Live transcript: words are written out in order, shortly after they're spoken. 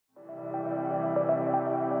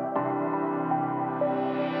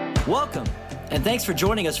Welcome, and thanks for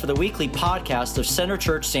joining us for the weekly podcast of Center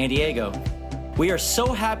Church San Diego. We are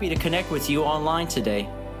so happy to connect with you online today.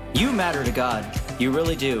 You matter to God. You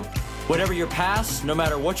really do. Whatever your past, no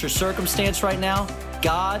matter what your circumstance right now,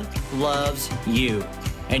 God loves you.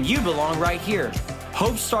 And you belong right here.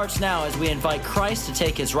 Hope starts now as we invite Christ to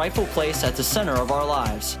take his rightful place at the center of our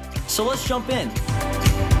lives. So let's jump in.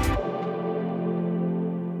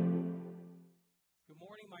 Good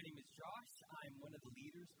morning. My name is Josh. I'm one of the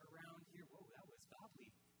leaders around here. Whoa, that was godly.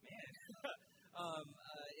 Man.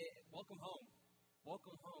 Welcome home.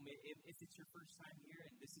 Welcome home. If it's your first time here,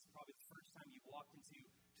 and this is probably the first time you've walked into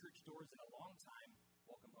church doors in a long time,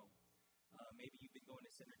 welcome home. Maybe you've been going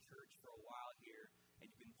to Center Church for a while here, and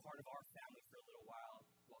you've been part of our family for a little while,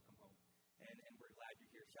 welcome home. And we're glad you're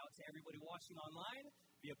here. Shout out to everybody watching online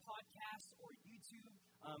via podcast or YouTube.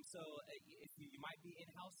 If you might be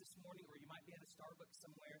in-house this morning or you might be at a Starbucks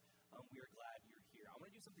somewhere, we are glad you're here. I want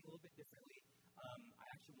to do something a little bit differently. I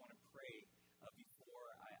actually want to pray before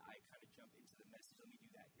I kind of jump into the message. Let me do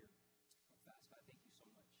that here real fast. God, thank you so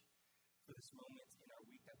much for this moment in our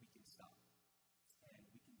week that we can stop and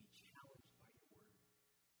we can be challenged by your word.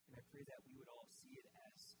 And I pray that we would all see it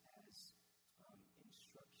as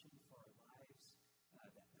instruction for our lives,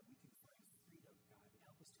 that we can find freedom, God, and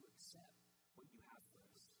help us to accept what you have for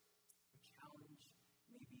us. The challenge,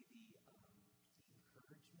 maybe the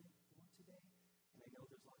encouragement, Lord, today. And I know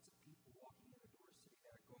there's lots of people walking in the doors today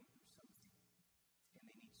that are going through something, and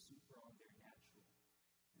they need super on their natural.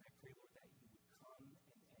 And I pray, Lord, that you would come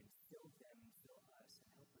and fill them, fill us, and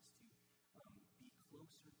help us to be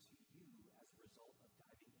closer to you as a result of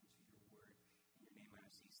diving into your word. In your name I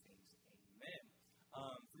ask these things. Amen.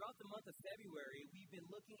 Throughout the month of February, we've been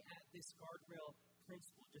looking at this guardrail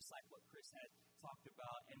principle, just like what Chris had talked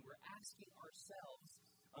about, and we're asking ourselves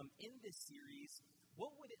in this series,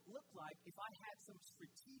 what would it look like if I had some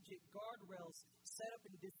strategic guardrails set up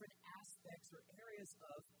in different aspects or areas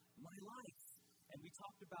of my life? And we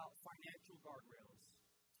talked about financial guardrails,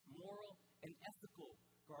 moral and ethical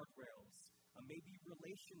guardrails, maybe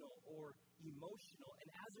relational or emotional, and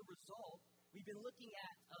as a result, we've been looking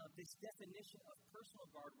at this definition of personal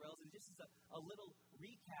guardrails, and just as a little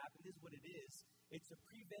recap, and this is what it is. It's a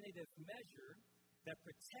preventative measure that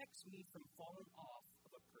protects me from falling off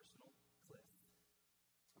of a personal cliff.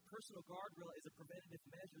 A personal guardrail is a preventative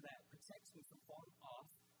measure that protects me from falling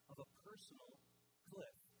off of a personal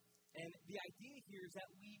cliff. And the idea here is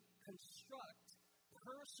that we construct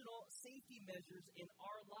personal safety measures in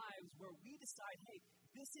our lives where we decide, hey,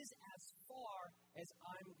 this is as far as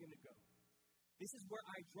I'm going to go. This is where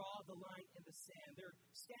I draw the line in the sand. There are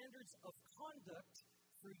standards of conduct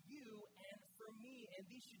for you and for me, and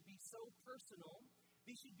these should be so personal.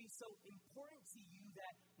 These should be so important to you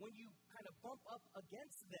that when you kind of bump up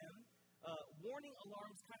against them, warning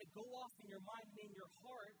alarms kind of go off in your mind and in your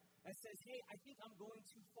heart that says, hey, I think I'm going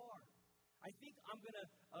too far. I think I'm going to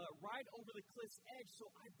ride over the cliff's edge, so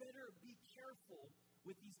I better be careful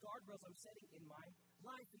with these guardrails I'm setting in my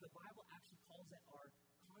life. And the Bible actually calls that our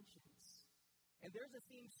conscience. And there's a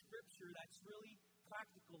theme scripture that's really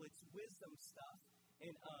practical. It's wisdom stuff. In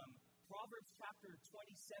Proverbs chapter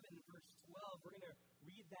 27, verse 12, we're going to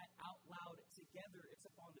read that out loud together. It's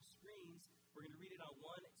up on the screens. We're going to read it on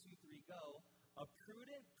 1, 2, 3, go. A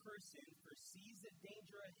prudent person foresees the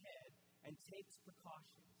danger ahead and takes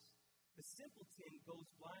precautions. The simpleton goes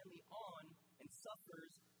blindly on and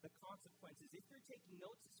suffers the consequences. If you're taking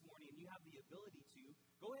notes this morning and you have the ability to,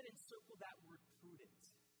 go ahead and circle that word prudent.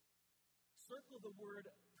 Circle the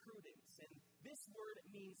word prudence, and this word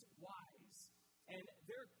means wise. And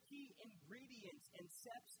there are key ingredients and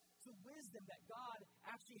steps to wisdom that God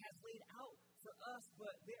actually has laid out for us,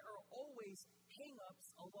 but there are always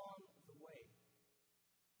hang-ups along the way.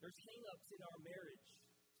 There's hang-ups in our marriage.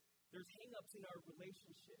 There's hang-ups in our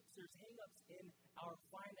relationships. There's hang-ups in our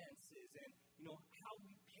finances and, how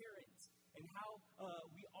we parent and how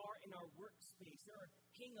we are in our workspace. There are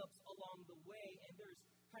hang-ups along the way, and there's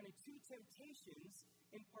kind of two temptations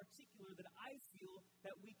in particular that I feel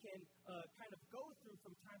that we can kind of go through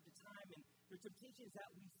from time to time, and they're temptations that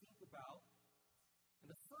we think about. And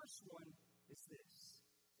the first one is this.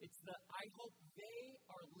 It's the I hope they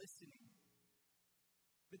are listening.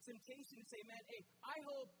 The temptation to say, man, hey, I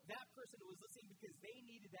hope that person was listening because they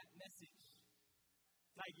needed that message.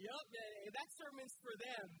 Like, yup, man, that sermon's for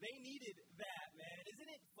them. They needed that, man.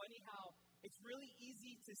 Isn't it funny how it's really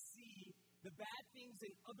easy to see the bad things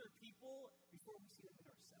in other people before we see them in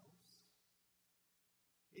ourselves?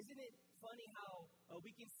 Isn't it funny how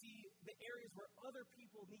we can see the areas where other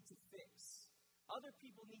people need to fix, other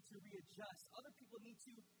people need to readjust, other people need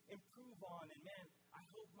to improve on, and man, I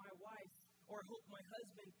hope my wife Or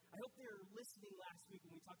I hope they were listening last week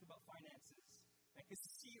when we talked about finances. Because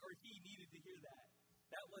she or he needed to hear that.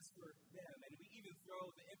 That was for them. And we even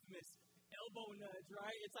throw the infamous elbow nudge,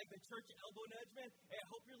 right? It's like the church elbow nudge, man. Hey, I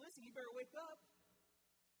hope you're listening. You better wake up.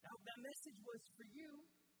 That message was for you.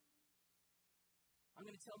 I'm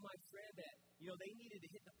going to tell my friend that, they needed to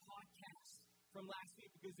hit the podcast from last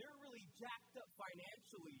week because they're really jacked up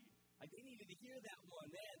financially. Like, they needed to hear that one.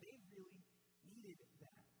 Man, they really needed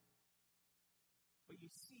that. But you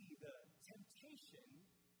see, the temptation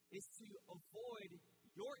is to avoid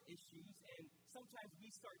your issues, and sometimes we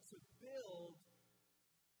start to build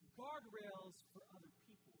guardrails for other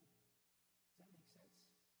people. Does that make sense?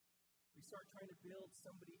 We start trying to build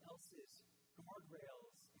somebody else's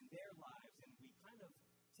guardrails in their lives, and we kind of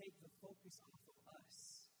take the focus off of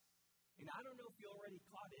us. And I don't know if you already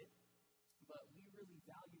caught it, but we really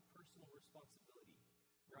value personal responsibility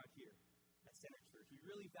right here at Center Church. We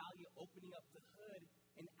really value opening up the hood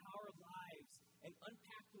in our lives and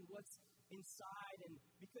unpacking what's inside, and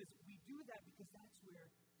because we do that because that's where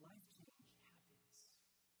life change happens.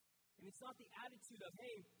 And it's not the attitude of,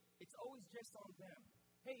 hey, it's always just on them.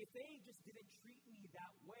 Hey, if they just didn't treat me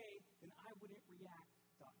that way, then I wouldn't react, ...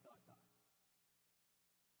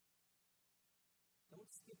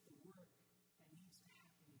 Don't skip the work that needs to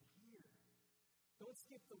happen in here. Don't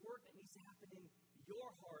skip the work that needs to happen in your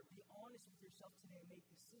heart. Be honest with yourself today and make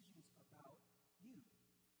decisions about you.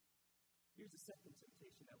 Here's the second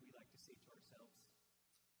temptation that we like to say to ourselves.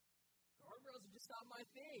 Guardrails are just not my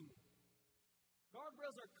thing.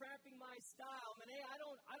 Guardrails are cramping my style. Man, hey, I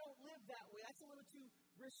don't live that way. That's a little too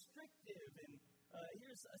restrictive. And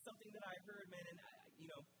here's something that I heard, man, and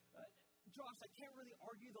Josh, I can't really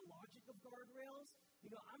argue the logic of guardrails.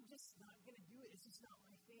 I'm just not going to do it. It's just not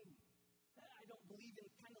my thing. I don't believe in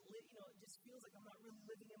it just feels like I'm not really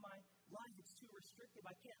living in my life. It's too restrictive.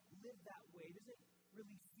 I can't live that way. It doesn't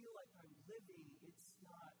really feel like I'm living. It's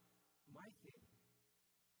not my thing.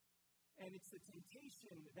 And it's the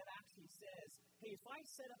temptation that actually says, hey, if I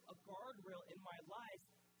set up a guardrail in my life,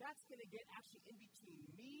 that's going to get actually in between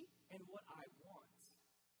me and what I want.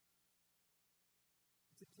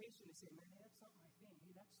 The temptation to say, man, that's not my thing.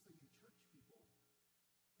 Hey, that's for you church people.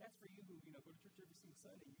 That's for you who, go to church every single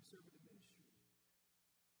Sunday. You serve in the ministry.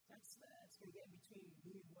 That's going to get in between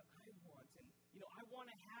me and what I want. And, I want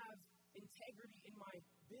to have integrity in my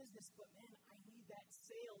business, but, man, I need that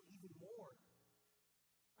sale even more.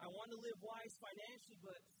 I want to live wise financially,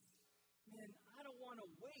 but, man, I don't want to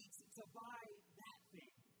wait to buy that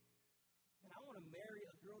thing. And I want to marry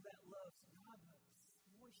a girl that loves God, but,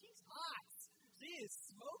 boy, she's hot. She is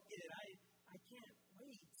smoking. I can't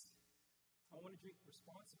wait. I want to drink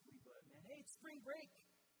responsibly, but, man, hey, it's spring break.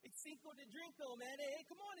 It's Cinco de Drinko, man. Hey,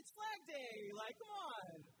 come on, it's Flag Day. Like, come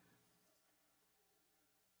on.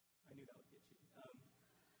 I knew that would get you.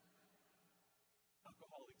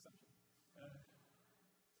 Alcoholic something.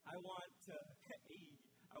 I want to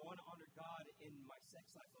honor God in my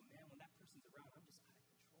sex life, but, man, when that person's around, I'm just out of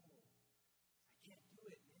control. I can't do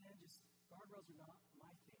it, man. Just guardrails are not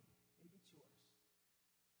my thing. Maybe it's yours.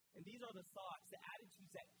 And these are the thoughts, the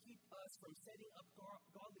attitudes that keep us from setting up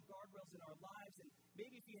godly guardrails in our lives. And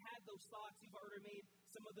maybe if you had those thoughts, you've already made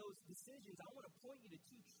some of those decisions. I want to point you to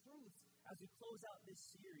two truths as we close out this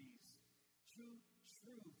series. Two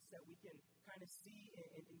truths that we can kind of see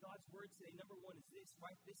in God's Word today. Number one is this.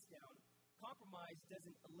 Write this down. Compromise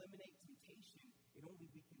doesn't eliminate temptation. It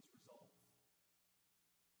only weakens resolve.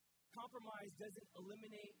 Compromise doesn't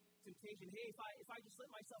eliminate temptation. Hey, if I just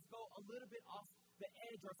let myself go a little bit off the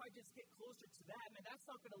edge, or if I just get closer to that, man, that's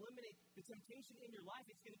not going to eliminate the temptation in your life.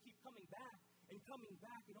 It's going to keep coming back and coming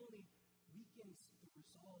back. It only weakens the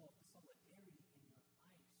resolve, the solidarity in your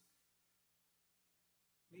life.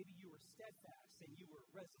 Maybe you were steadfast and you were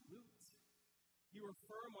resolute. You were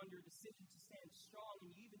firm on your decision to stand strong,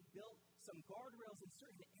 and you even built some guardrails in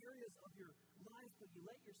certain areas of your life, but you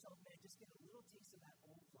let yourself, man, just get a little taste of that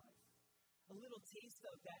old life. A little taste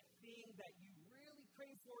of that thing that you really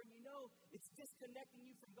crave for, and it's disconnecting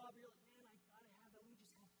you from God. But you're like, man, I got to have that. Let me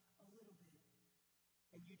just have a little bit.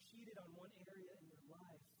 And you cheated on one area in your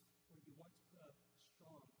life where you once put up a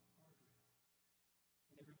strong guardrail.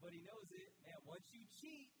 And everybody knows it. Man, once you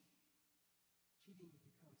cheat, cheating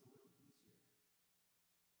becomes a little easier.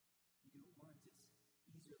 You do it once, it's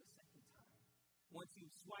easier the second time. Once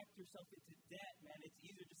you've swiped yourself into debt, man, it's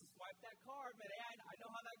easier just to swipe that card. Man, I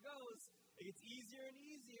know how that goes. It gets easier and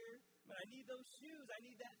easier. Man, I need those shoes. I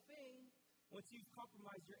need that thing. Once you've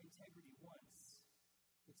compromised your integrity once,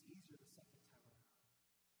 it's easier the second time around,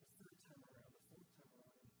 the third time around, the fourth time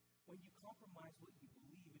around. And when you compromise what you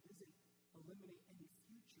believe, it doesn't eliminate any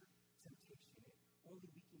future temptation. It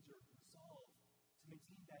only weakens your resolve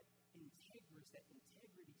maintain that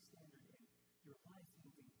integrity standard in your life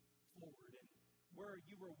moving forward. And where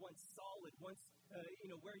you were once solid,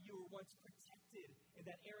 where you were once protected in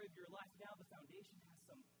that area of your life, now the foundation has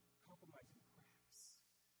some compromising cracks.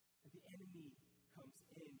 And the enemy comes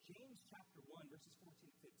in. James chapter 1, verses 14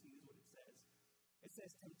 and 15 is what it says. It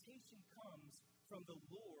says, temptation comes from the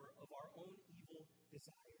lure of our own evil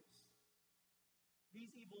desires.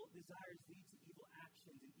 These evil desires lead to evil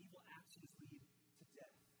actions, and evil actions lead to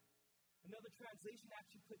death. Another translation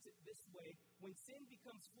actually puts it this way: when sin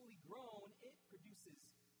becomes fully grown, it produces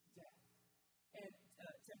death. And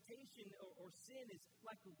temptation or sin is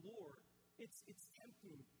like a lure. It's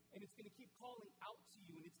tempting, and it's going to keep calling out to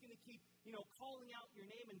you, and it's going to keep, calling out your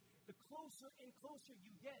name. And the closer and closer you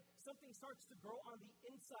get, something starts to grow on the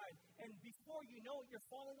inside. And before you know it, you're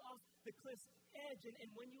falling off the cliff's edge. And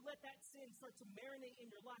when you let that sin start to marinate in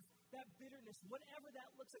your life, that bitterness, whatever that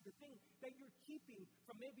looks like, the thing that you're keeping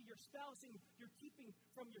from maybe your spouse and you're keeping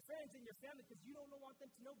from your friends and your family because you don't want them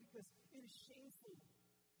to know because it is shameful.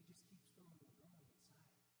 It just keeps growing and growing inside.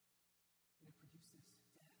 And it produces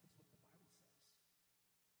death, is what the Bible says.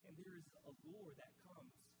 And there is a lure that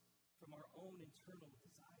comes from our own internal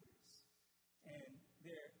desires. And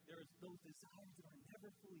there's those desires that are never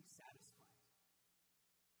fully satisfied.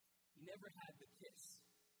 You never had the kiss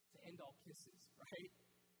to end all kisses, right?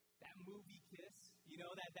 That movie kiss,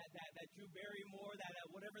 that Drew Barrymore, that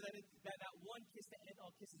whatever that is, that one kiss to end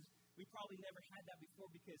all kisses. We probably never had that before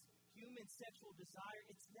because human sexual desire,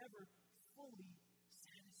 it's never fully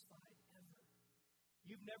satisfied ever.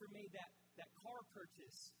 You've never made that car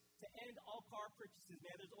purchase to end all car purchases,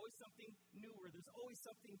 man. There's always something newer. There's always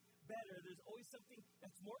something better. There's always something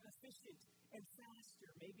that's more efficient and faster.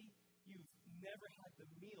 Maybe you've never had the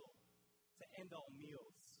meal to end all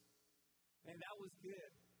meals. Man, that was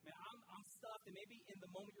good. Man, I'm stuffed, and maybe in the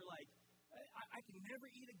moment you're like, I can never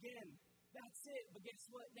eat again. That's it. But guess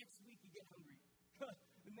what? Next week you get hungry.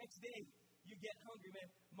 The next day you get hungry, man.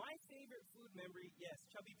 My favorite food memory, yes,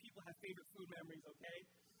 chubby people have favorite food memories, okay?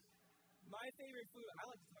 My favorite food, I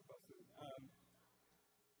like to talk about food.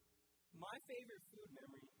 My favorite food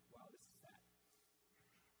memory, wow, this is sad,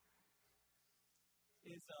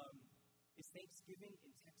 is Thanksgiving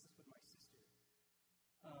in Texas with my sister.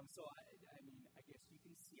 So, I guess you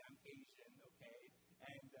can see I'm Asian, okay?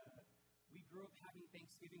 And we grew up having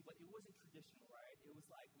Thanksgiving, but it wasn't traditional, right? It was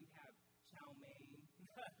like we'd have chow mein.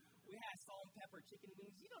 We had salt and pepper chicken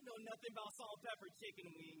wings. You don't know nothing about salt and pepper chicken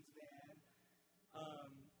wings, man.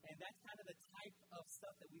 And that's kind of the type of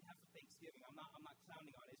stuff that we have for Thanksgiving. I'm not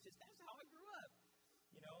clowning on it. It's just that's how I grew up,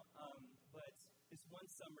 But this one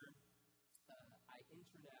summer, I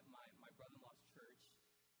interned at my brother-in-law's church,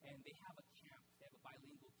 and they have a camp. They have a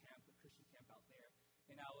bilingual camp, a Christian camp out there.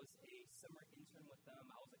 And I was a summer intern with them.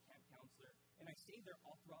 I was a camp counselor, and I stayed there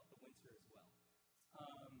all throughout the winter as well.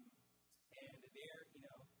 And there,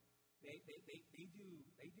 they do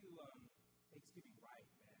Thanksgiving right,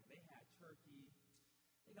 man. They had turkey.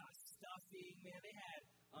 They got stuffing, man. They had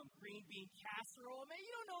green bean casserole. Man,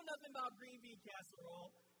 you don't know nothing about green bean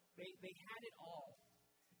casserole. They had it all.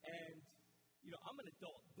 And, I'm an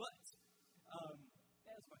adult, but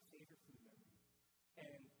that is my favorite food memory.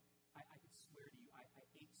 And I could swear to you, I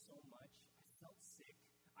ate so much. I felt sick.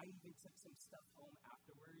 I even took some stuff home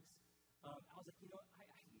afterwards. I was like,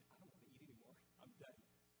 I don't want to eat anymore. I'm done.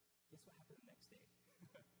 Guess what happened the next day?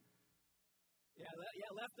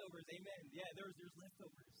 Yeah, leftovers, amen. Yeah, there's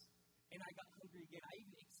leftovers. And I got hungry again. I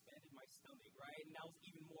even expanded my stomach, right? And I was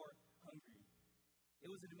even more hungry. It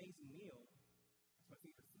was an amazing meal. That's my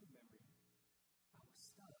favorite food memory. I was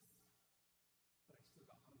stuffed, but I still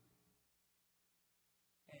got hungry.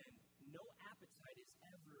 And no appetite is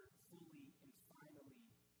ever fully and finally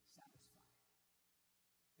satisfied.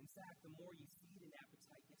 In fact, the more you feed an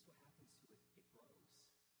appetite, guess what happens to it? It grows.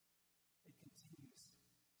 It continues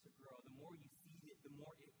to grow. The more you feed it, the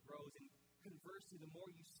more it grows. And conversely, the more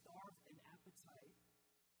you starve an appetite,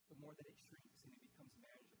 the more that it shrinks and it becomes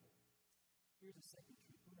manageable. Here's a second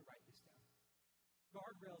truth. I'm going to write this down.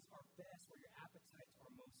 Guardrails are best where your appetites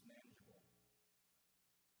are most manageable.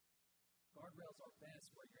 Guardrails are best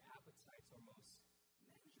where your appetites are most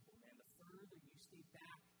manageable, man. The further you stay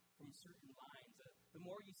back from certain lines, the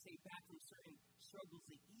more you stay back from certain struggles,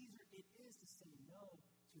 the easier it is to say no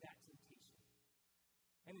to that temptation.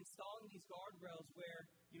 And installing these guardrails where,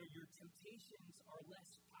 your temptations are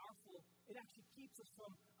less powerful, it actually keeps us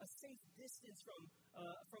from a safe distance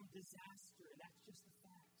from disaster, and that's just the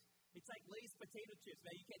fact. It's like Lay's potato chips,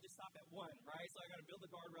 man. You can't just stop at one, right? So I got to build a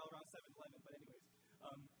guardrail around 7-Eleven. But anyways,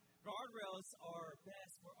 guardrails are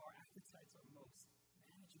best where our appetites are most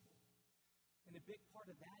manageable. And a big part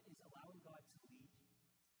of that is allowing God to lead you.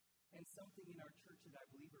 And something in our church that I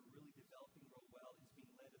believe are really developing real well is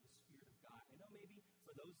being led of the Spirit of God. I know maybe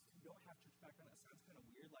for those who don't have church background, that sounds kind of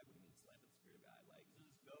weird. Like, what do you mean it's led of the Spirit of God? Like, is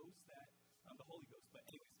this ghost that, the Holy Ghost. But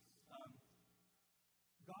anyways,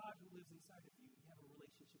 God who lives inside of you, you have a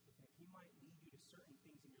relationship with Him. He might lead you to certain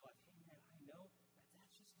things in your life. Hey, man, I know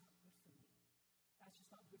that's just not good for me. That's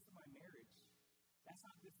just not good for my marriage. That's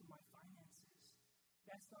not good for my finances.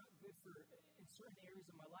 That's not good for in certain areas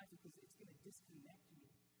of my life because it's going to disconnect me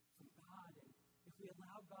from God. And if we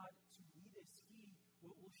allow God to lead us, He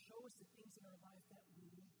will show us the things in our life that we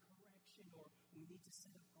need correction or we need to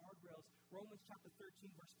set up guardrails. Romans chapter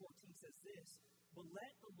 13, verse 14 says this, "But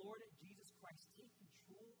let the Lord Jesus Christ take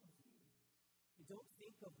control of you. And don't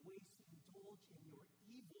think of ways to indulge in your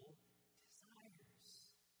evil desires."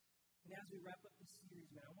 And as we wrap up this series,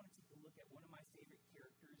 man, I want to take a look at one of my favorite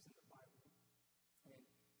characters in the Bible. And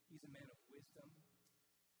he's a man of wisdom,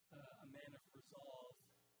 a man of resolve,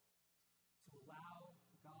 to allow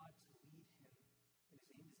God to lead him. And his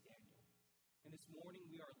name is Daniel. And this morning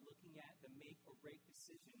we are looking at the make or break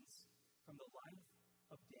decisions from the life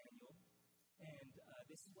of Daniel. And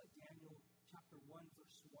this is what Daniel chapter 1,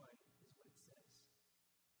 verse 1 is what it says.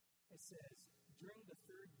 It says, "During the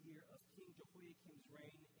third year of King Jehoiakim's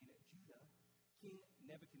reign in Judah, King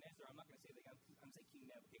Nebuchadnezzar," I'm not going to say that, I'm going to say King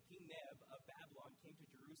Neb. Okay, King Neb of Babylon came to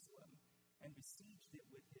Jerusalem and besieged it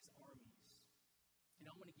with his armies. And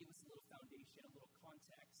I want to give us a little foundation, a little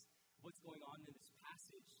context of what's going on in this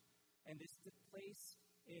passage. And this took place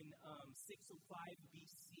in 605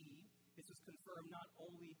 BC. This was confirmed not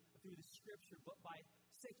only through the scripture, but by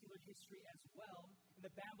secular history as well. And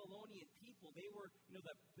the Babylonian people, they were, the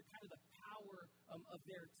kind of the power of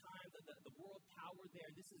their time, the world power there.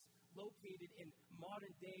 And this is located in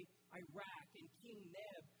modern day Iraq. And King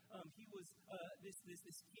Neb, he was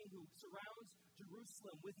this king who surrounds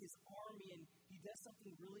Jerusalem with his army, and he does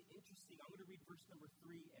something really interesting. I'm going to read verse number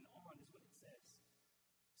 3 and on is what it says.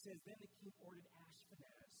 It says, "Then the king ordered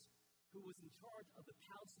Ashpenaz, who was in charge of the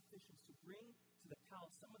palace officials, to bring to the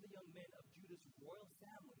palace some of the young men of Judah's royal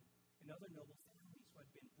family and other noble families who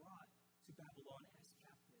had been brought to Babylon as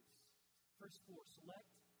captives. Verse 4, "Select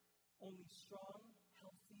only strong,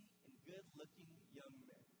 healthy, and good-looking young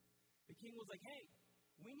men." The king was like, "Hey,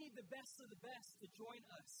 we need the best of the best to join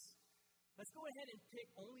us. Let's go ahead and pick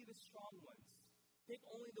only the strong ones. Pick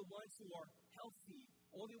only the ones who are healthy,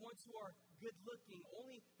 only ones who are good-looking,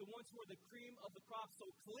 only the ones who are the cream of the crop." So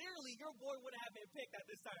clearly your boy would have been picked at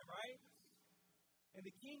this time, right? And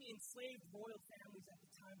the king enslaved royal families at the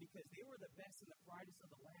time because they were the best and the brightest of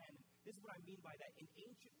the land. And this is what I mean by that. In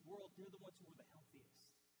ancient world, they're the ones who were the healthiest.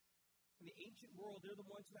 In the ancient world, they're the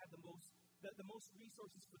ones who had the most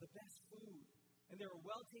resources for the best food. And they were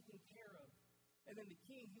well taken care of. And then the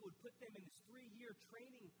king, he would put them in this 3-year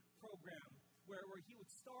training program where he would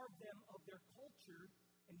starve them of their culture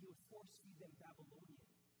and he would force feed them Babylonian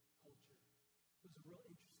culture. It was a real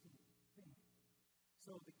interesting thing.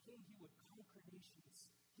 So the king, he would conquer nations.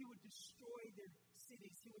 He would destroy their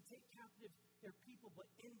cities. He would take captive their people, but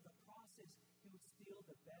in the process, he would steal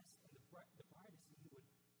the best and the brightest, and he would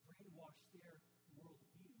brainwash their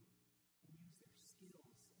worldview and use their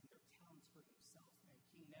skills and their talents for himself. Man,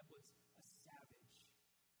 King Neb was a savage.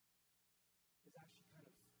 It's actually kind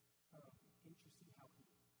of interesting how he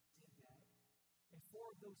did that. And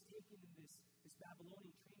 4 of those taken in this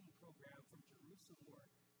Babylonian training program from Jerusalem were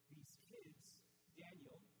these kids,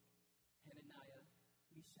 Daniel, Hananiah,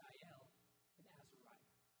 Mishael, and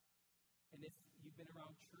Azariah. And if you've been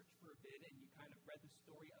around church for a bit and you kind of read the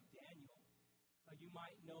story of Daniel, you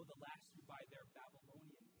might know the last 2 by their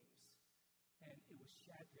Babylonian names. And it was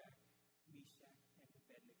Shadrach, Meshach, and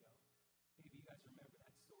Abednego. Maybe you guys remember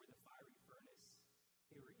that story, the fiery furnace.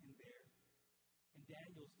 They were in there. And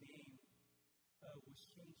Daniel's name was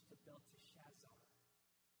changed to Belteshazzar.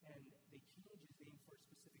 And they changed his name for a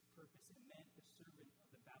specific purpose. It meant the servant of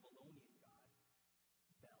the Babylonian god,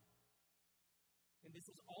 Bel. And this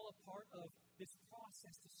was all a part of this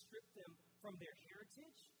process to strip them from their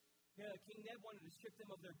heritage. King Neb wanted to strip them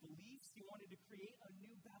of their beliefs. He wanted to create a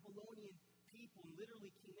new Babylonian people. And literally,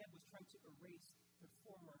 King Neb was trying to erase their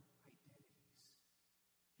former identities.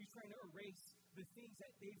 He's trying to erase the things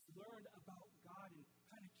that they've learned about God and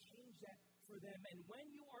kind of change that for them. And when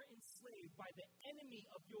you are enslaved by the enemy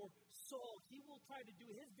of your soul, he will try to do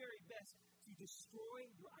his very best to destroy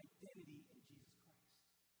your identity in Jesus Christ.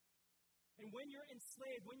 And when you're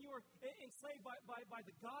enslaved by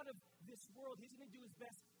the God of this world, he's going to do his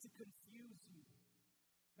best to confuse you.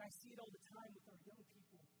 And I see it all the time with our young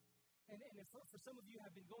people. And for some of you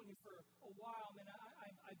have been going here for a while, man.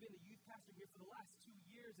 I've been the youth pastor here for the last 2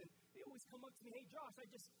 years, and they always come up to me, hey, Josh,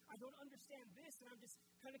 I don't understand this, and I'm just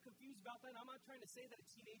kind of confused about that. And I'm not trying to say that a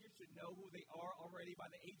teenager should know who they are already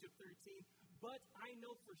by the age of 13, but I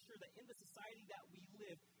know for sure that in the society that we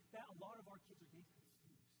live, that a lot of our kids are getting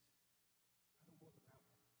confused by the world around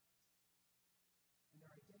them. And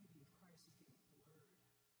their identity in Christ is getting blurred.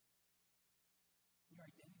 Your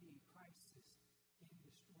identity in Christ is getting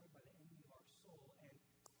destroyed by the enemy of our soul. And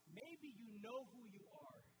maybe you know who you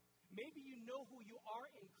are. Maybe you know who you are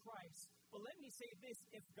in Christ. But let me say this,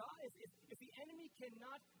 if the enemy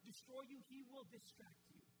cannot destroy you, he will distract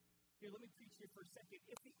you. Here, let me preach here for a second.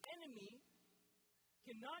 If the enemy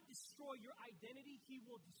cannot destroy your identity, he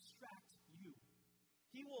will distract you.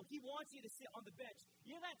 He wants you to sit on the bench.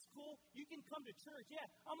 Yeah, that's cool. You can come to church. Yeah,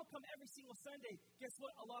 I'm going to come every single Sunday. Guess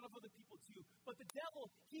what? A lot of other people do. But the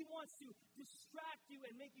devil, he wants to distract you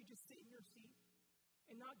and make you just sit in your seat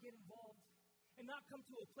and not get involved and not come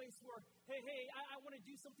to a place where, hey, I want to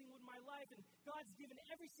do something with my life. And God's given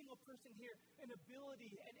every single person here an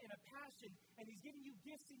ability and a passion, and he's given you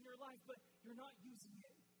gifts in your life, but you're not using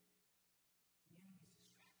it. The enemy's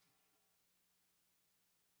distracting you.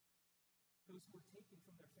 Those who were taken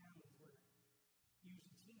from their families were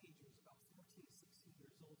usually teenagers, about 14 to 16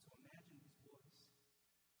 years old. So imagine these boys,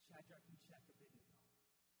 Shadrach, Meshach, Abednego.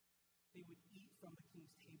 They would eat from the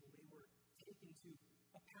king's table. They were taken to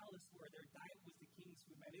a palace where their diet was the king's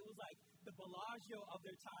food, man. It was like the Bellagio of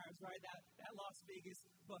their times, right? That Las Vegas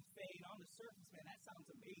buffet. And on the surface, man, that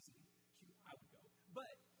sounds amazing. Shoot, I would go.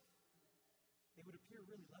 But they would appear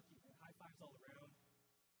really lucky, man. High fives all around.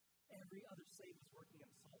 Every other slave was working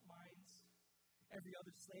in the salt mines. Every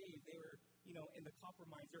other slave, they were, in the copper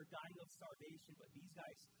mines. They were dying of starvation. But these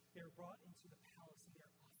guys, they were brought into the palace and they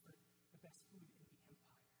were offered the best food in the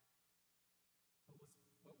empire. But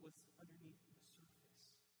what was underneath the surface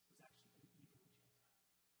was actually an evil agenda.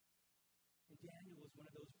 And Daniel was one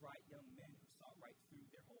of those bright young men who saw right through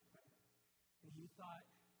their whole plan. And he thought,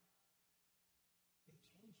 they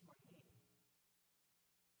changed my name.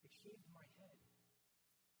 They shaved my head.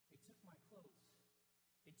 They took my clothes.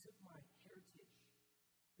 They took my heritage.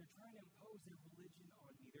 They're trying to impose their religion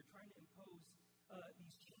on me. They're trying to impose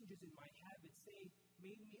these changes in my habits. They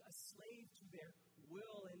made me a slave to their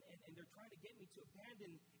will, and they're trying to get me to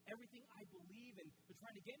abandon everything I believe, and they're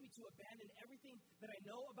trying to get me to abandon everything that I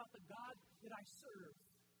know about the God that I serve.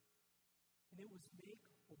 And it was make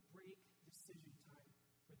or break decision time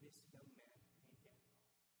for this young man named Daniel.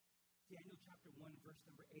 Daniel chapter 1, verse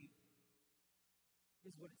number 8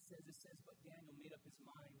 is what it says. It says, but Daniel made up his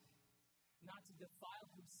mind not to defile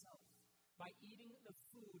himself by eating the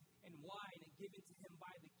food and wine given to him by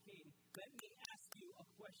the king. Let me ask you a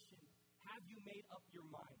question. Have you made up your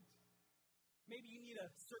mind? Maybe you need to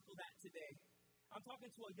circle that today. I'm talking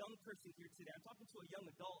to a young person here today. I'm talking to a young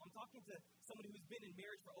adult. I'm talking to somebody who's been in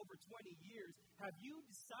marriage for over 20 years. Have you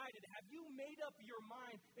decided, have you made up your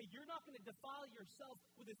mind that you're not going to defile yourself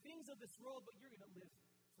with the things of this world, but you're going to live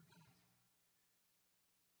for God?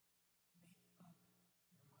 Make up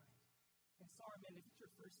your mind. And sorry, man, if it's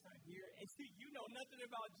your first time here and you know nothing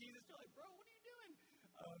about Jesus, you're like, bro, what are you doing?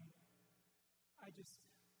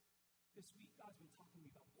 This week, God's been talking to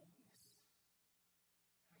me about boldness.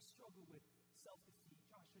 I struggle with self-defeat.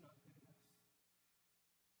 Josh, you're not good enough.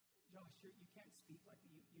 Josh, you can't speak like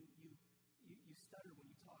me. You stutter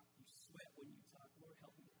when you talk. You sweat when you talk. Lord,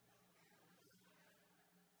 help me.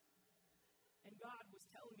 And God was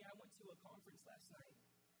telling me, I went to a conference last night,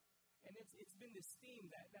 and it's been this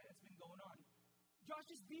theme that's been going on. Josh,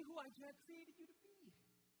 just be who I created you to be.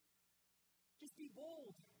 Just be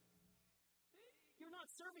bold. You're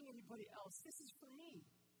not serving anybody else. This is for me.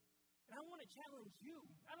 And I want to challenge you.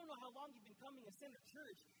 I don't know how long you've been coming to Center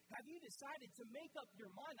Church. Have you decided to make up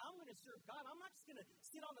your mind? I'm going to serve God. I'm not just going to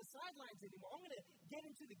sit on the sidelines anymore. I'm going to get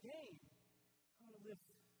into the game. I'm going to live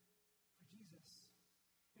for Jesus.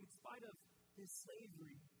 And in spite of his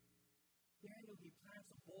slavery, Daniel, he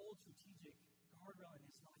plants a bold, strategic guardrail in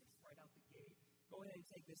his life right out the gate. Go ahead and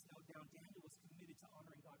take this note down. Daniel was committed to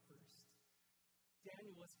honoring God first.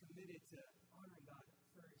 Daniel was committed to honoring God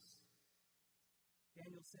first.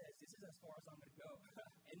 Daniel says, this is as far as I'm going to go.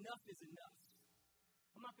 Enough is enough.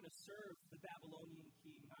 I'm not going to serve the Babylonian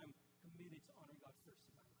king. I'm committed to honoring God first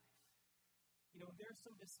in my life. There's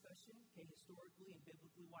some discussion, historically and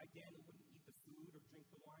biblically, why Daniel wouldn't eat the food or drink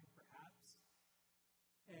the wine, perhaps.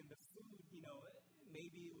 And the food,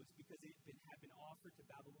 maybe it was because it had been offered to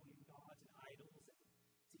Babylonian gods and idols. And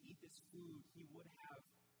to eat this food, he would have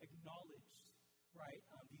acknowledged,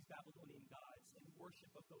 these Babylonian gods and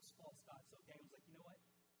worship of those false gods. So Daniel's like, you know what?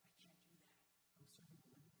 I can't do that. I'm serving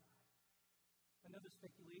the living God. Another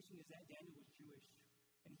speculation is that Daniel was Jewish,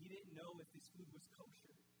 and he didn't know if this food was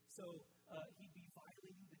kosher. So he'd be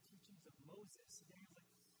violating the teachings of Moses. So Daniel's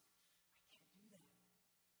like, I can't do that.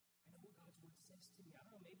 I know what God's word says to me. I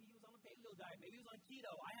don't know, maybe he was on a paleo diet. Maybe he was on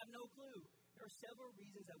keto. I have no clue. There are several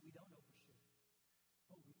reasons that we don't know for sure.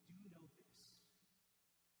 But we do know this.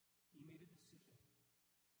 He made a decision.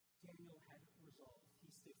 Daniel had resolved.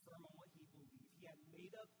 He stood firm on what he believed. He had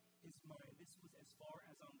made up his mind. This was as far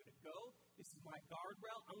as I'm going to go. This is my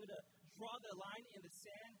guardrail. I'm going to draw the line in the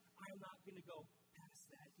sand. I'm not going to go past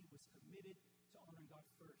that. He was committed to honoring God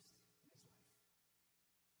first in his life.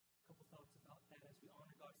 A couple thoughts about that as we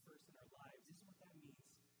honor God first in our lives. This is what that means.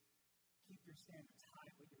 Keep your standards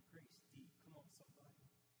high, but your grace deep. Come on, somebody.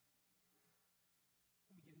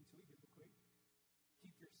 Let me get into it here real quick.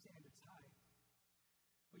 Keep your standards high,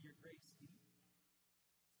 but your grace deep.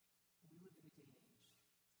 We live in a day and age.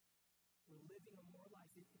 We're living a more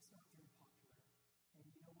life. It's not very popular. And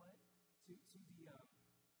you know what? To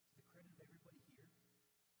the credit of everybody here,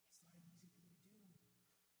 it's not an easy thing to do.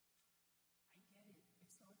 I get it.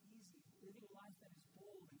 It's not easy. Living a life that is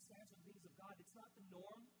bold and stands for the things of God, it's not the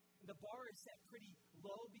norm. And the bar is set pretty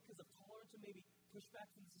low because of tolerance or maybe pushback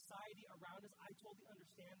from society around us. I totally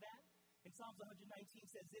understand that. And Psalms 119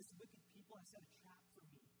 says this, wicked people have set a trap for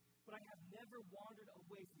me, but I have never wandered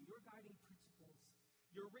away from your guiding principles.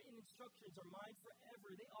 Your written instructions are mine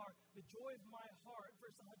forever. They are the joy of my heart.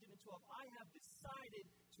 Verse 112, I have decided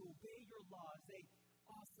to obey your laws. They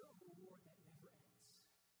offer a reward that never ends.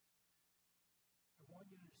 I want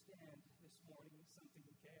you to understand this morning something,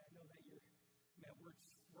 okay? I know that we're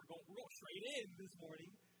going real straight in this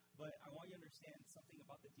morning, but I want you to understand something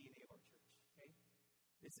about the DNA of our church, okay?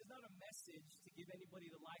 This is not a message to give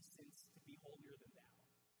anybody the license to be holier than thou.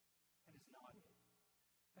 That is not it.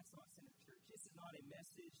 That's not Center Church. This is not a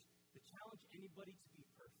message to challenge anybody to be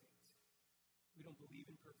perfect. We don't believe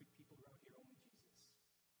in perfect people around here, only Jesus.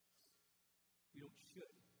 We don't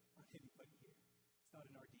should on anybody here. It's not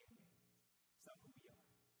in our DNA. It's not who we are.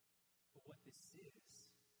 But what this is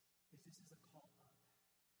this is a call up.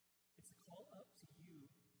 It's a call up to you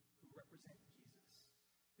who represent Jesus.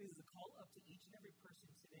 This is a call up to each and every person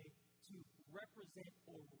today to represent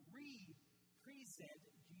or represent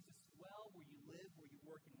Jesus well where you live, where you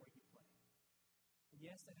work, and where you play. And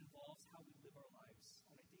yes, that involves how we live our lives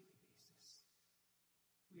on a daily basis.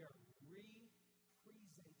 We are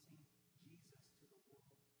representing Jesus to the world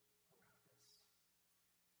around us.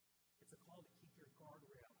 It's a call to keep your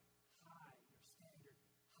guardrail high, your standard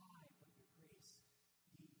high, but your grace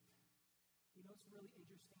deep. You know what's really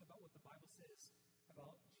interesting about what the Bible says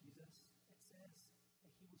about Jesus? It says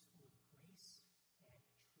that he was full of grace and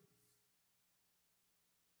truth.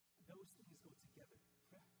 Those things go together.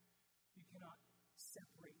 You cannot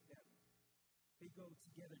separate them. They go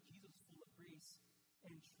together. Jesus is full of grace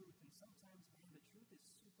and truth. And sometimes, man, the truth is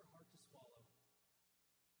super hard to swallow.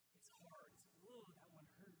 It's hard. It's like, oh, that one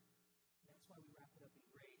hurt. And that's why we wrap it up in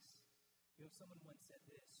grace. You know, someone once said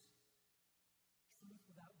this, truth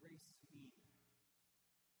without grace is mean.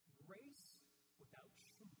 Grace without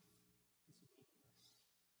truth is meaningless.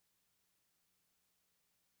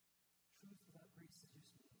 Truth without grace is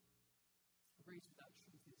just mean. Grace without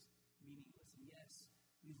truth is meaningless. And yes,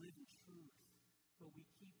 we live in truth, but we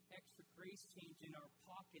keep extra grace change in our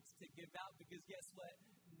pockets to give out because guess what?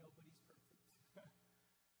 Nobody's perfect.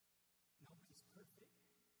 Nobody's perfect.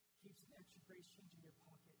 Keep some extra grace change in your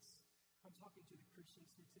pockets. I'm talking to the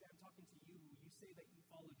Christians here today. I'm talking to you. You say that you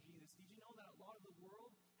follow Jesus. Did you know that a lot of the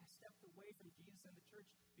world has stepped away from Jesus and the church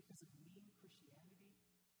because of mean Christianity?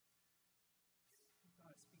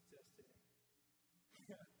 God, speak to us today.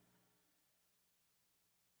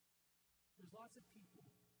 There's lots of people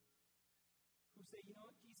who say, you know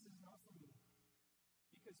what, Jesus is not for me.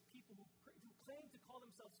 Because people who claim to call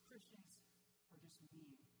themselves Christians are just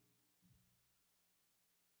mean.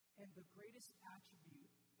 And the greatest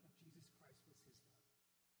attribute of Jesus Christ was his love.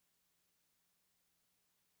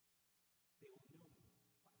 They will know me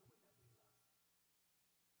by the way that we love.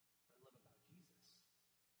 What I love about Jesus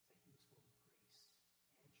is that he was full of grace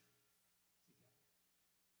and truth together.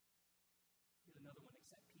 Here's another one,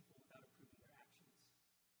 accept people without approving their actions.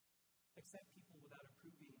 Accept people without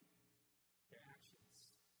approving their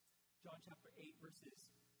actions. John chapter 8,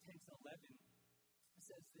 verses 10 to 11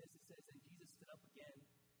 says this. It says, and Jesus stood up again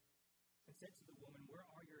and said to the woman, where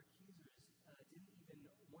are your accusers? Didn't even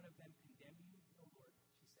one of them condemn you? No, Lord,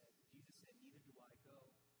 she said. Jesus said, neither do I.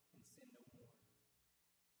 Go and sin no more.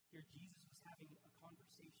 Here Jesus was having a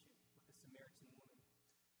conversation with a Samaritan woman.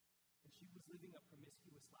 And she was living a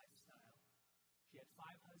promiscuous lifestyle. She had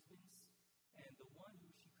 5 husbands, And the one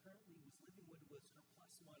who she currently was living with was her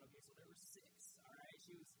plus one. Okay, so there were six, all right?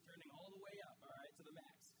 She was turning all the way up, all right, to the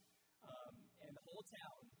max. And the whole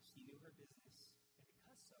town, she knew her business. And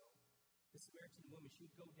because so, the Samaritan woman, she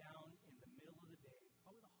would go down in the middle of the day,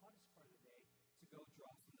 probably the hottest part of the day, to go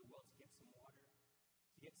draw from the well to get some water,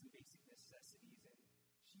 to get some basic necessities. And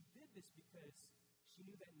she did this because she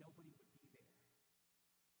knew that nobody would be there.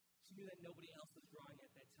 She knew that nobody else was drawing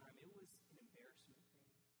at that time. It was an embarrassment thing.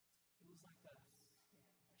 It was like a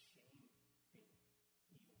shame thing,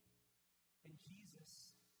 even. And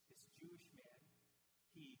Jesus, this Jewish man,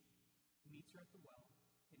 he meets her at the well.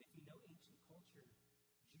 And if you know ancient culture,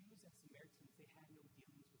 Jews and Samaritans, they had no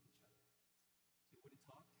dealings with each other. They wouldn't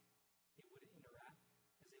talk. They wouldn't interact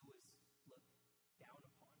because it was looked down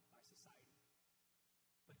upon by society.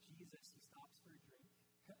 But Jesus, he stops for a drink.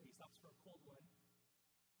 He stops for a cold one.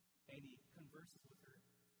 And he converses with her.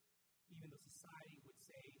 Even though society would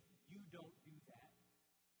say, you don't do that.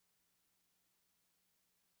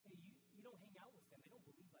 Hey, you don't hang out with them. They don't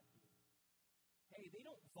believe like you. Hey, they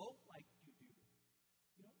don't vote like you do.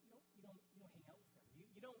 You don't hang out with them.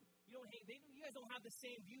 You guys don't have the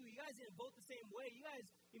same view. You guys didn't vote the same way. You guys,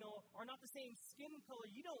 are not the same skin color.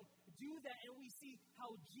 You don't do that. And we see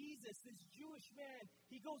how Jesus, this Jewish man,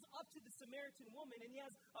 he goes up to the Samaritan woman and he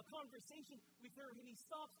has a conversation with her and he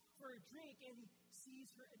stops for a drink and he sees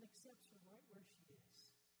her and accepts her right where she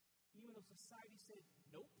is. Even though society said,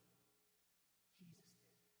 nope, Jesus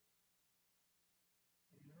did.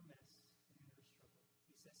 And in her mess and in her struggle,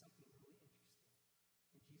 he says something really interesting.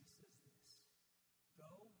 And Jesus says this,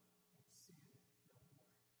 go and sin no more.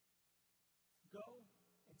 Go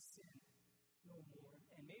and sin no more.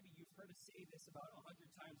 And maybe you've heard us say this about 100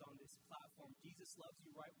 times on this platform. Jesus loves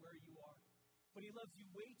you right where you are. But he loves you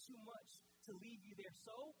way too much to leave you there.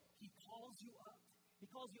 So he calls you up. He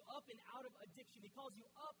calls you up and out of addiction. He calls you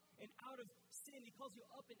up and out of sin. He calls you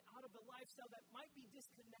up and out of the lifestyle that might be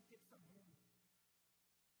disconnected from him.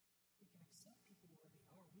 We can accept people where they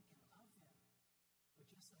are. We can love them. But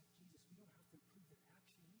just like Jesus, we don't have to improve their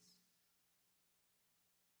actions.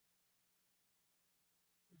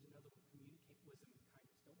 Here's another one. Communicate wisdom and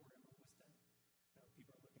kindness. Don't worry, I'm almost done. No,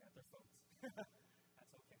 people are looking at their phones.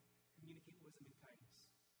 That's okay. Communicate wisdom and kindness.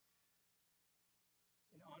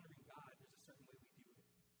 In honoring God, there's a certain way we do it.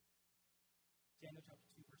 Daniel chapter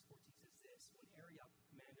 2, verse 14 says this, when Arioch, the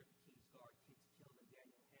commander of the king's guard, came to kill them,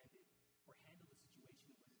 Daniel handled the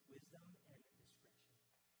situation with wisdom and discretion.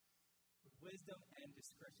 With wisdom and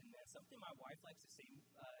discretion. That's something my wife likes to say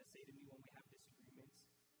to me when we have disagreements.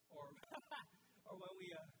 Or when we,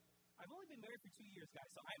 I've only been married for 2 years, guys,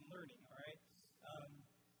 so I'm learning, all right?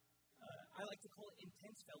 I like to call it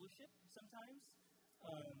intense fellowship sometimes.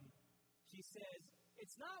 She says,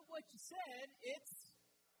 it's not what you said, it's...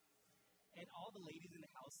 And all the ladies in the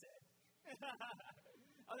house said.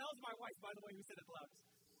 Oh, that was my wife, by the way, who said it the loudest.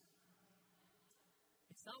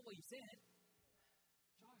 It's not what you said.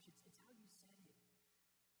 Josh, it's how you said it.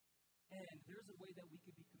 And there's a way that we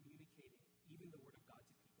could be communicating even the Word of God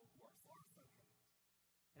to people who are far from Him.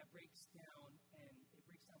 That breaks down, and it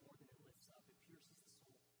breaks down more than it lifts up. It pierces the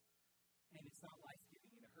soul. And it's not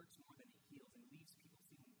life-giving, and it hurts more than it heals, and leaves people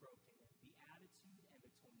feeling broken. And the attitude and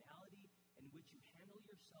the tonality in which you handle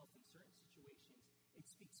yourself in certain situations, it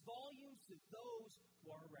speaks volumes to those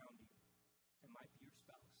who are around you. It might be your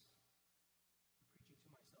spouse. I'm preaching to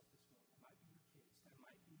myself this morning. It might be your kids. That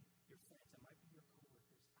might be your friends. That might be your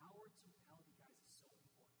coworkers. Our tonality, guys, is so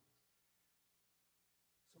important.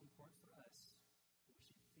 So important for us. But we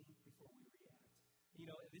should think before we react.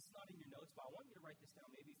 This is not in your notes, but I want you to write this down.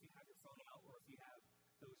 Maybe if you have your phone out or if you have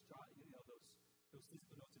those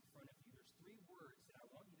physical notes in front of you, there's 3 words that I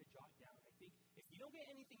want you to jot down. I think if you don't get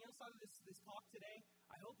anything else out of this talk today,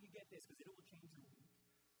 I hope you get this because it will change your week.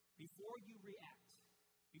 Before you react,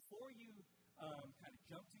 before you kind of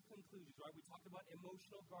jump to conclusions, right? We talked about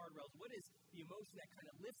emotional guardrails. What is the emotion that kind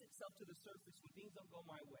of lifts itself to the surface when things don't go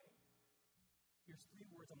my way? Here's 3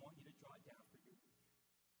 words I want you to jot down for your week.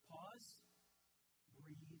 Pause,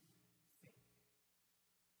 breathe, think.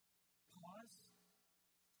 Pause,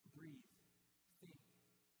 breathe, think.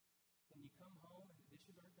 When you come home and the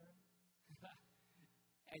dishes aren't done,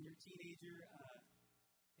 and your teenager,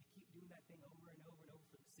 they keep doing that thing over and over and over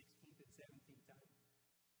for the 16th and 17th time.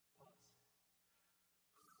 Pause.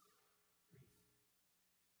 Breathe.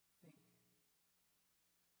 Think.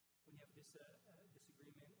 When you have this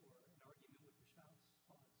disagreement or an argument with your spouse,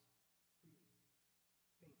 pause. Breathe.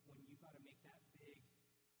 Think. When you got to make that big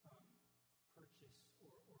purchase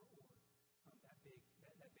or that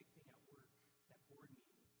big thing at work, that board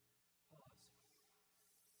meeting, pause.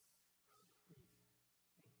 Breathe.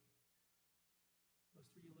 Think. Those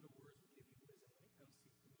 3 little words will give you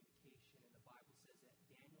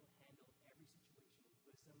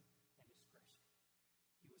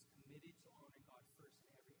committed to honoring God first in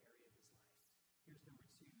every area of his life. Here's number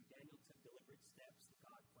 2. Daniel took deliberate steps and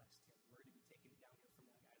God blessed him. We're going to be taking it downhill from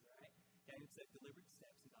now, guys, all right? Daniel took deliberate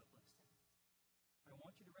steps and God blessed him. I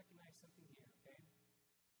want you to recognize something here, okay?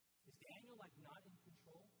 Is Daniel not in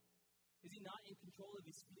control? Is he not in control of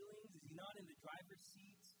his feelings? Is he not in the driver's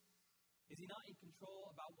seat? Is he not in control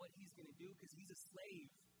about what he's going to do? Because he's a slave,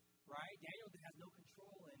 right? Daniel has no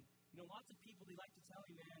control. And, lots of people, they like to tell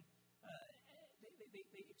you, man,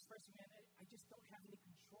 they express, man, I just don't have any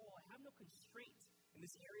control. I have no constraints in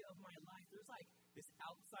this area of my life. There's this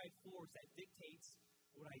outside force that dictates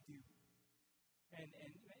what I do. And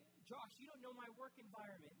Josh, you don't know my work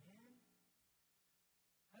environment, man.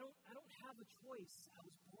 I don't have a choice. I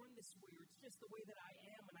was born this way, or it's just the way that I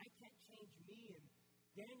am, and I can't change me. And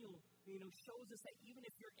Daniel, shows us that even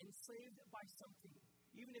if you're enslaved by something,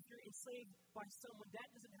 even if you're enslaved by someone, that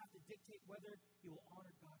doesn't have to dictate whether you will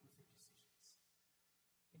honor God with your decisions.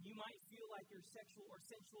 And you might feel like your sexual or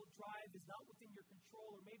sensual drive is not within your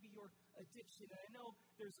control, or maybe your addiction. And I know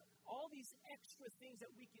there's all these extra things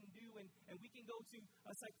that we can do, and we can go to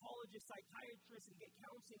a psychologist, psychiatrist, and get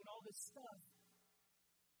counseling and all this stuff.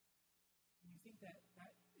 And you think that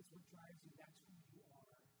is what drives you, that's who you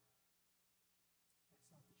are. That's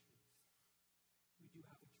not the truth. We do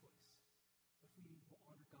have a choice. If we will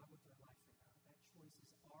honor God with our life or not, that choice is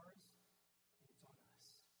ours, and it's on us.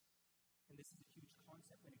 And this is a huge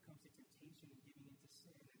concept when it comes to temptation and giving into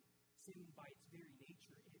sin. And sin, by its very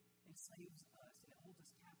nature, it enslaves us and it holds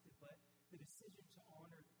us captive. But the decision to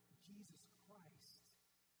honor Jesus Christ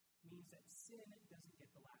means that sin doesn't get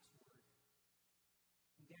the last word.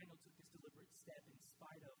 And Daniel took this deliberate step in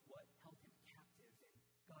spite of what held him captive. And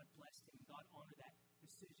God blessed him. God honored that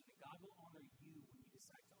decision. And God will honor you when you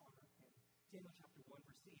decide to honor him. Daniel chapter 1,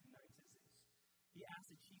 verse 8 and 9 says this. He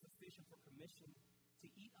asked the chief official for permission to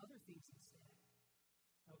eat other things instead.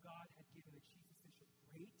 Now God had given the chief official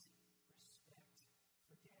great respect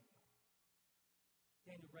for Daniel.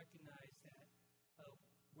 Daniel recognized that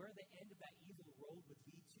where the end of that evil road would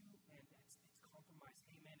lead to, man, it's compromise.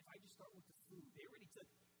 Hey, man, if I just start with the food,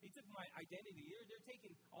 they took my identity. They're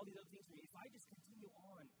taking all these other things from me. If I just continue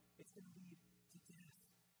on, it's going to lead to death.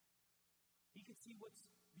 He could see what's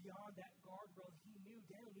beyond that guardrail.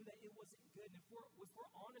 Daniel knew that it wasn't good. And if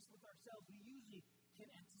we're honest with ourselves, we usually can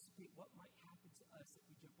anticipate what might happen to us if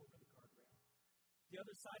we jump over the guardrail. The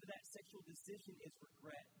other side of that sexual decision is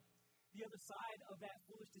regret. The other side of that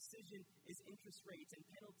foolish decision is interest rates and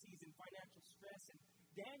penalties and financial stress. And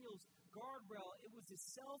Daniel's guardrail, it was his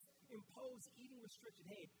self-imposed eating restriction.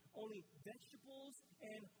 Hey, only vegetables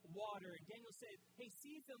and water. And Daniel said, hey,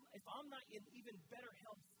 see if I'm not in even better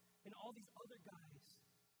health than all these other guys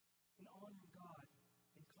in honoring God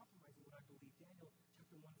and compromising what I believe. Daniel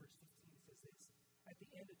chapter 1, verse 15 says this. At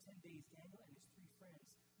the end of 10 days, Daniel and his 3 friends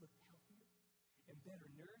looked healthier and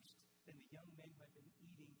better nourished than the young men who had been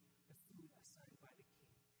eating the food assigned by the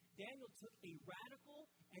king. Daniel took a radical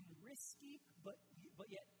and risky but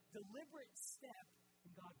yet deliberate step,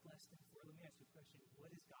 and God blessed him for it. Let me ask you a question.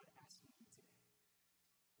 What is God asking you today?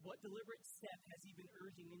 What deliberate step has he been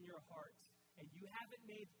urging in your heart, and you haven't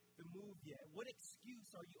made the move yet? What excuse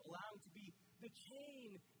are you allowing to be the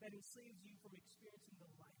chain that enslaves you from experiencing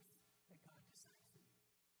the life that God designed for you?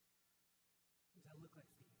 What does that look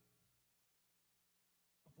like for you?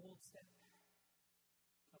 A bold step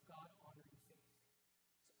of God-honoring faith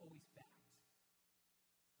is always backed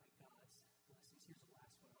by God's blessings. Here's the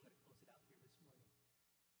last one. I'm going to close it out here this morning.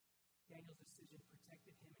 Daniel's decision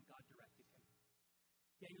protected him and God directed him.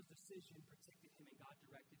 Daniel's decision protected him and God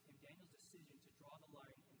directed him. Daniel's decision to draw the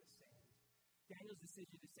line in the sand. Daniel's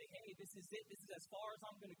decision to say, hey, this is it. This is as far as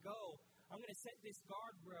I'm going to go. I'm going to set this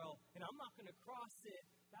guardrail, and I'm not going to cross it.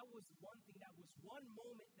 That was one thing. That was one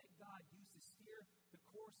moment that God used to steer the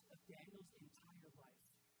course of Daniel's entire life.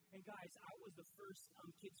 And guys, I was the first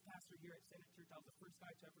kids pastor here at Center Church. I was the first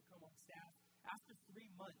guy to ever come on staff. After 3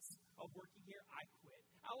 months of working here, I quit.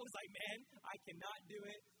 I was like, man, I cannot do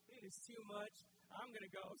it. It is too much. I'm going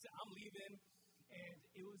to go. So I'm leaving. And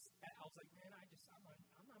I was like, man,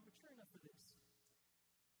 I'm not mature enough for this.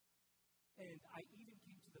 And I even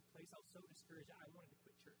came to the place, I was so discouraged, I wanted to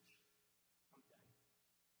quit church. I'm done.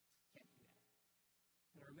 Can't do that.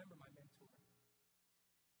 And I remember my mentor.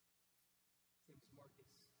 His name was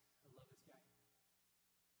Marcus. I love this guy.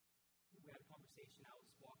 We had a conversation. I was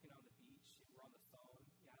walking on the beach, and we're on the phone.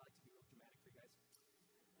 Yeah, I like to be real dramatic for you guys.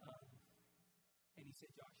 And he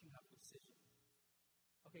said, Josh, you have a decision.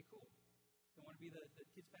 Okay, cool. Don't want to be the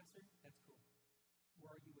kids pastor? That's cool.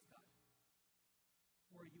 Where are you with God?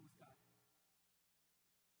 Where are you with God?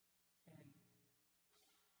 And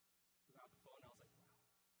we got off the phone, and I was like, wow.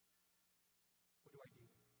 What do I do?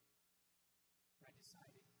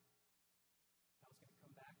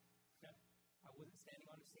 wasn't standing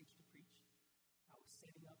on a stage to preach. I was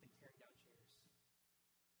setting up and tearing down chairs.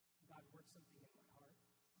 God worked something in my heart.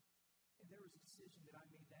 And there was a decision that I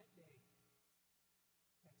made that day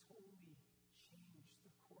that totally changed the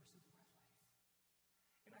course of my life.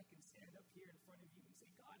 And I can stand up here in front of you and say,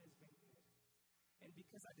 God has been good. And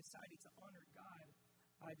because I decided to honor God,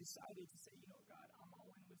 I decided to say, God, I'm all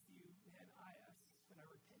in with you. Man, when I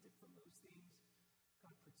repented from those things,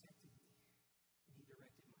 God protected me. And he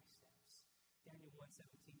directed my steps. Daniel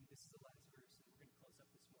 1:17, this is the last verse, and we're going to close up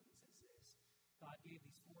this morning, says this. God gave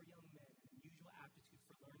these 4 young men an unusual aptitude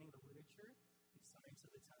for learning the literature and science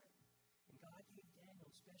of the time. And God gave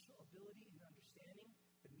Daniel special ability in understanding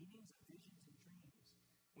the meanings of visions and dreams.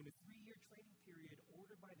 When the 3-year training period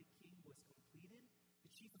ordered by the king was completed,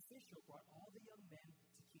 the chief official brought all the young men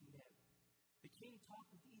to King Neb. The king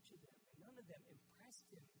talked with each of them, and none of them impressed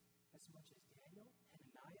him as much as Daniel,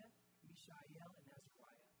 Hananiah, Mishael, and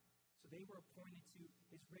Azariah. So they were appointed to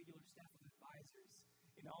his regular staff of advisors.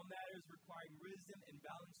 In all matters requiring wisdom and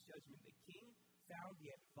balanced judgment, the king found the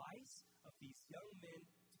advice of these young men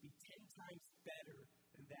to be 10 times better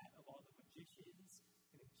than that of all the magicians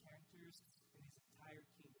and enchanters in his entire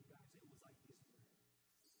kingdom. Guys, it was like Disneyland.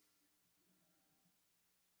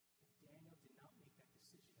 If Daniel did not make that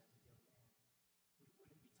decision as a young man, we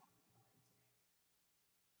wouldn't be talking about him today.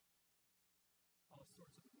 All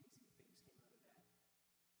sorts of amazing things came out of that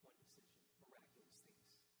one decision, miraculous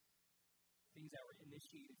things. Things that were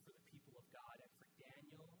initiated for the people of God and for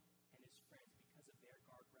Daniel and his friends because of their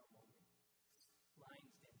guardrail moment.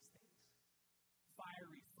 Lion's den things,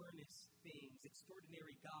 fiery furnace things,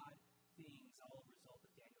 extraordinary God things, all a result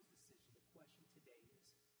of Daniel's decision. The question today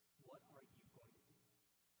is, what are you going to do?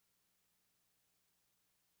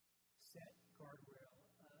 Set a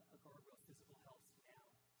guardrail physical health now.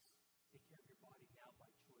 Take care of your body now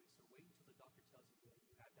by choice, or wait until the doctor tells you that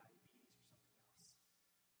you have diabetes or something else.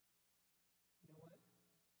 You know what?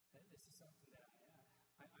 This is something that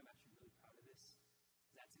I'm actually really proud of this,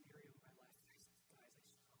 because that's an area of my life, guys, I struggle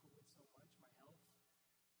with so much, my health.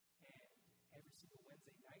 And every single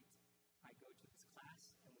Wednesday night, I go to this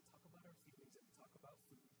class, and we talk about our feelings, and we talk about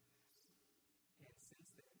food. And since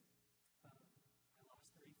then, I lost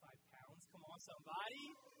 35 pounds. Come on, somebody.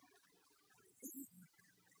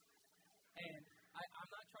 And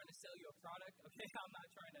I'm not trying to sell you a product, okay? I'm not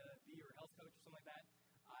trying to be your health coach or something like that.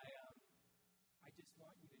 I just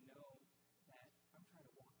want you to know that I'm trying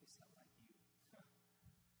to walk this out like you.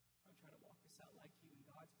 I'm trying to walk this out like you, and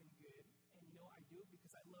God's been good. And I do it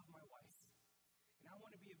because I love my wife. And I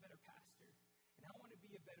want to be a better pastor. And I want to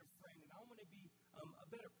be a better friend. And I want to be a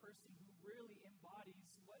better person who really embodies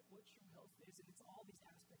what true health is. And it's all these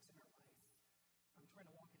aspects in our life. I'm trying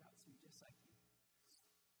to walk it out to you just like you.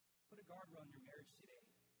 Put a guardrail on your marriage today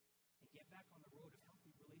and get back on the road of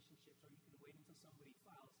healthy relationships, or you can wait until somebody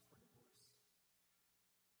files for divorce.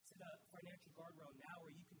 Set a financial guardrail now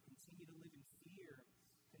where you can continue to live in fear,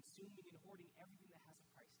 consuming and hoarding everything that has a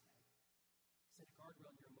price tag. Set a guardrail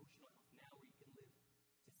on your emotional health now where you can live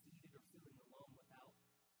defeated or feeling alone without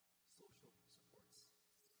social supports.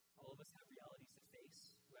 All of us have realities to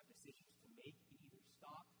face. We have decisions to make. You can either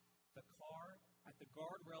stop the car at the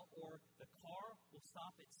guardrail, or the car will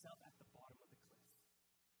stop itself at the bottom of the cliff.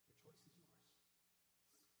 The choice is yours.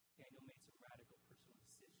 Daniel made some radical personal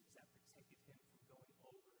decisions that protected him from going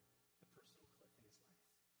over the personal cliff in his life.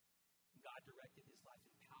 And God directed his life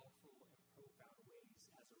in powerful and profound ways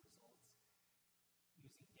as a result,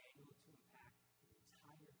 using Daniel to impact an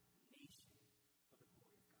entire nation for the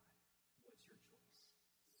glory of God. What's your choice?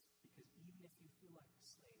 Because even if you feel like a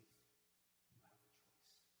slave, you have a choice.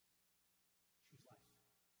 Choose life.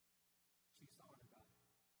 Choose to honor God.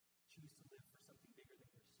 Choose to live for something bigger than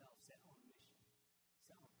yourself. Set on mission.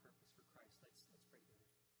 Set on purpose for Christ. Let's pray together.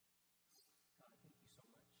 God, thank you so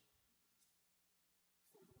much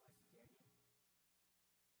for the life of Daniel.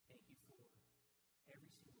 Thank you for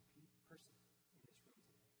every single person in this room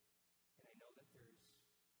today. And I know that there's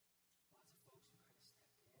lots of folks who kind of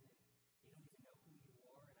stepped in and they don't even know who you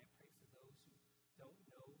are. And I pray for those who don't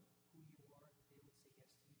know who you are, that they would say yes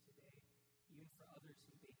to you today. Even for others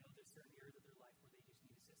who they know there's certain areas of their life where they just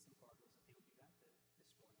need to set some guardrails, that they would do that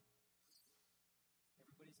this morning.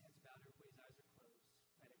 Everybody's heads bowed, everybody's eyes are closed.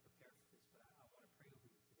 I didn't prepare for this, but I want to pray over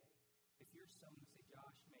you today. If you're someone who say,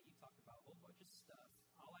 Josh, man, you talked about a whole bunch of stuff.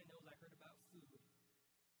 All I know is I heard about food.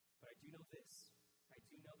 But I do know this. I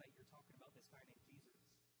do know that you're talking about this guy named Jesus.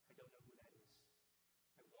 I don't know who that is.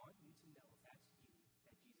 I want you to know, if that's you,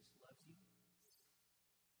 that Jesus loves you.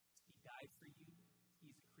 He died for you.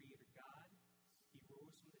 He's the creator God. He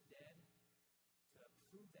rose from the dead to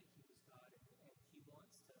prove that he was God, and he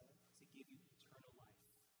wants to give you eternal life.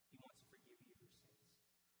 He wants to forgive you of your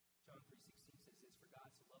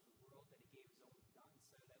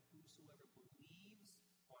whosoever believes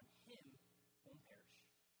on him won't perish,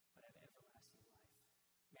 but have everlasting life.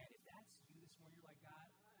 Man, if that's you this morning, you're like, God,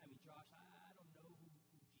 Josh, I don't know who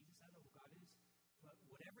Jesus, I don't know who God is, but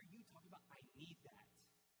whatever you talk about, I need that.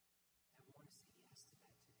 And I want to say yes to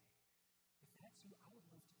that today. If that's you, I would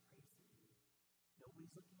love to pray for you.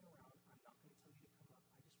 Nobody's looking around. I'm not going to tell you to come up.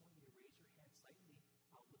 I just want you to raise your hand slightly.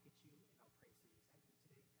 I'll look at you and I'll pray for you. Is that you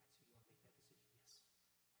today? If that's you, you want to make that decision? Yes.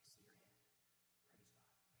 I see your hand. Praise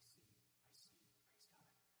God. I see you. I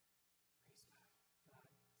see you. Praise God. Praise God.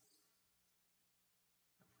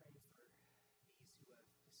 God, I'm praying for these who have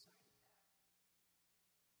decided that.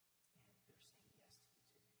 And they're saying yes to you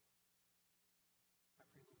today. I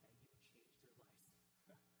pray, Lord, that you would change their life.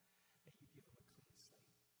 That you give them a clean slate.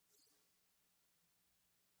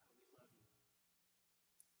 We love you.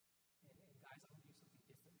 And guys, I want to do something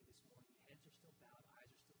differently this morning. Your heads are still bowed, eyes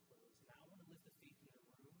are still closed. And I want to lift the faith in the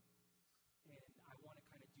room. And I want to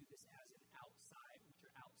kind of do this as an outside, with your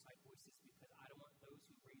outside voices, because I don't want those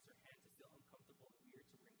who raise their hand to feel uncomfortable and weird,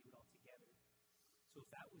 so we're going to do it all together. So if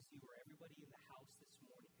that was you, or everybody in the house this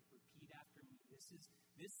morning could repeat after me. This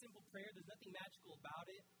simple prayer, there's nothing magical about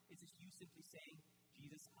it. It's just you simply saying,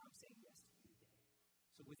 Jesus, I'm saying yes to you today.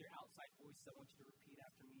 So with your outside voices, I want you to repeat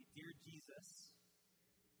after me. Dear Jesus,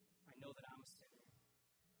 I know that I'm a sinner.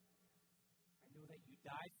 I know that you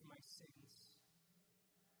died for my sins.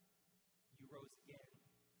 You rose again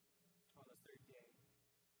on the third day.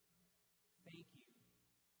 Thank you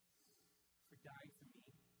for dying for me.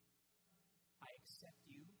 I accept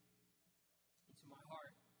you into my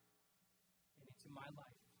heart and into my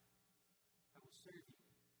life. I will serve you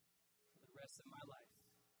for the rest of my life.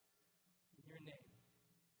 In your name.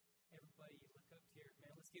 Everybody, look up here,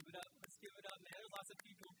 man. Let's give it up. Let's give it up, man. There's lots of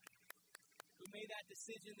people who made that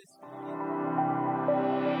decision this morning.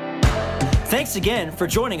 Thanks again for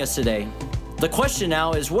joining us today. The question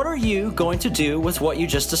now is, what are you going to do with what you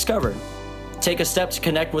just discovered? Take a step to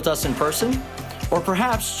connect with us in person, or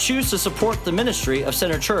perhaps choose to support the ministry of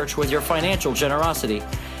Center Church with your financial generosity.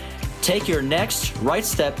 Take your next right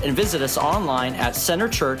step and visit us online at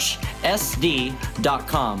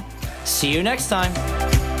centerchurchsd.com. See you next time.